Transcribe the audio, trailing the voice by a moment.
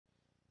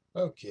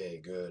Okay,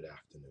 good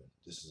afternoon.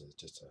 This is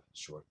just a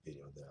short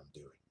video that I'm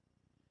doing.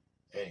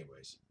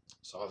 Anyways,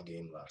 saw the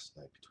game last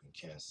night between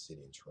Kansas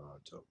City and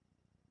Toronto.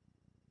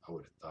 I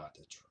would have thought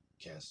that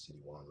Kansas City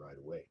won right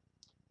away,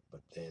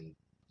 but then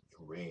it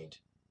rained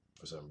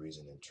for some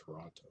reason in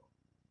Toronto,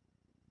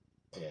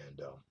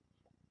 and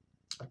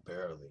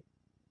apparently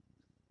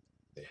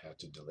they had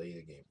to delay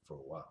the game for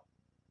a while.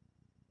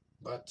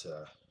 But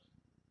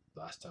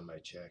last time I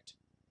checked,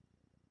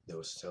 there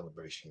was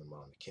celebration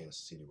among the Kansas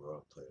City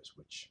Royal players,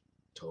 which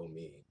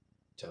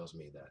tells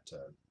me that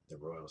the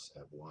Royals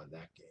have won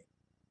that game,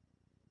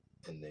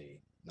 and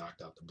they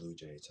knocked out the Blue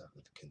Jays out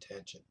of the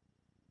contention.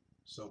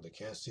 So the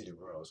Kansas City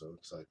Royals, it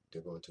looks like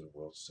they're going to the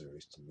World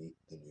Series to meet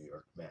the New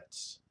York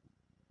Mets.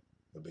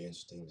 It'll be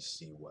interesting to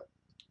see what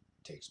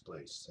takes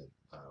place and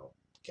how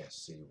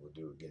Kansas City will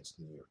do against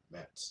the New York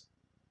Mets.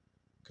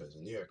 Because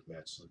the New York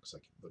Mets looked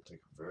like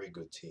a very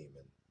good team,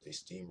 and they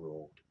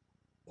steamrolled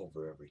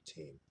over every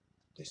team.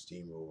 They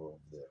steamrolled over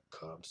the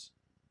Cubs,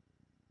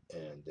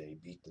 and they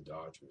beat the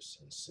Dodgers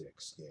in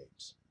 6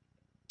 games.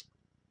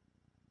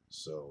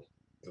 So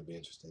it'll be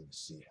interesting to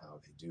see how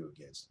they do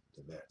against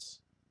the Mets.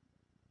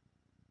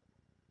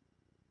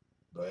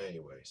 But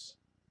anyways,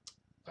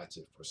 that's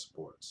it for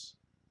sports.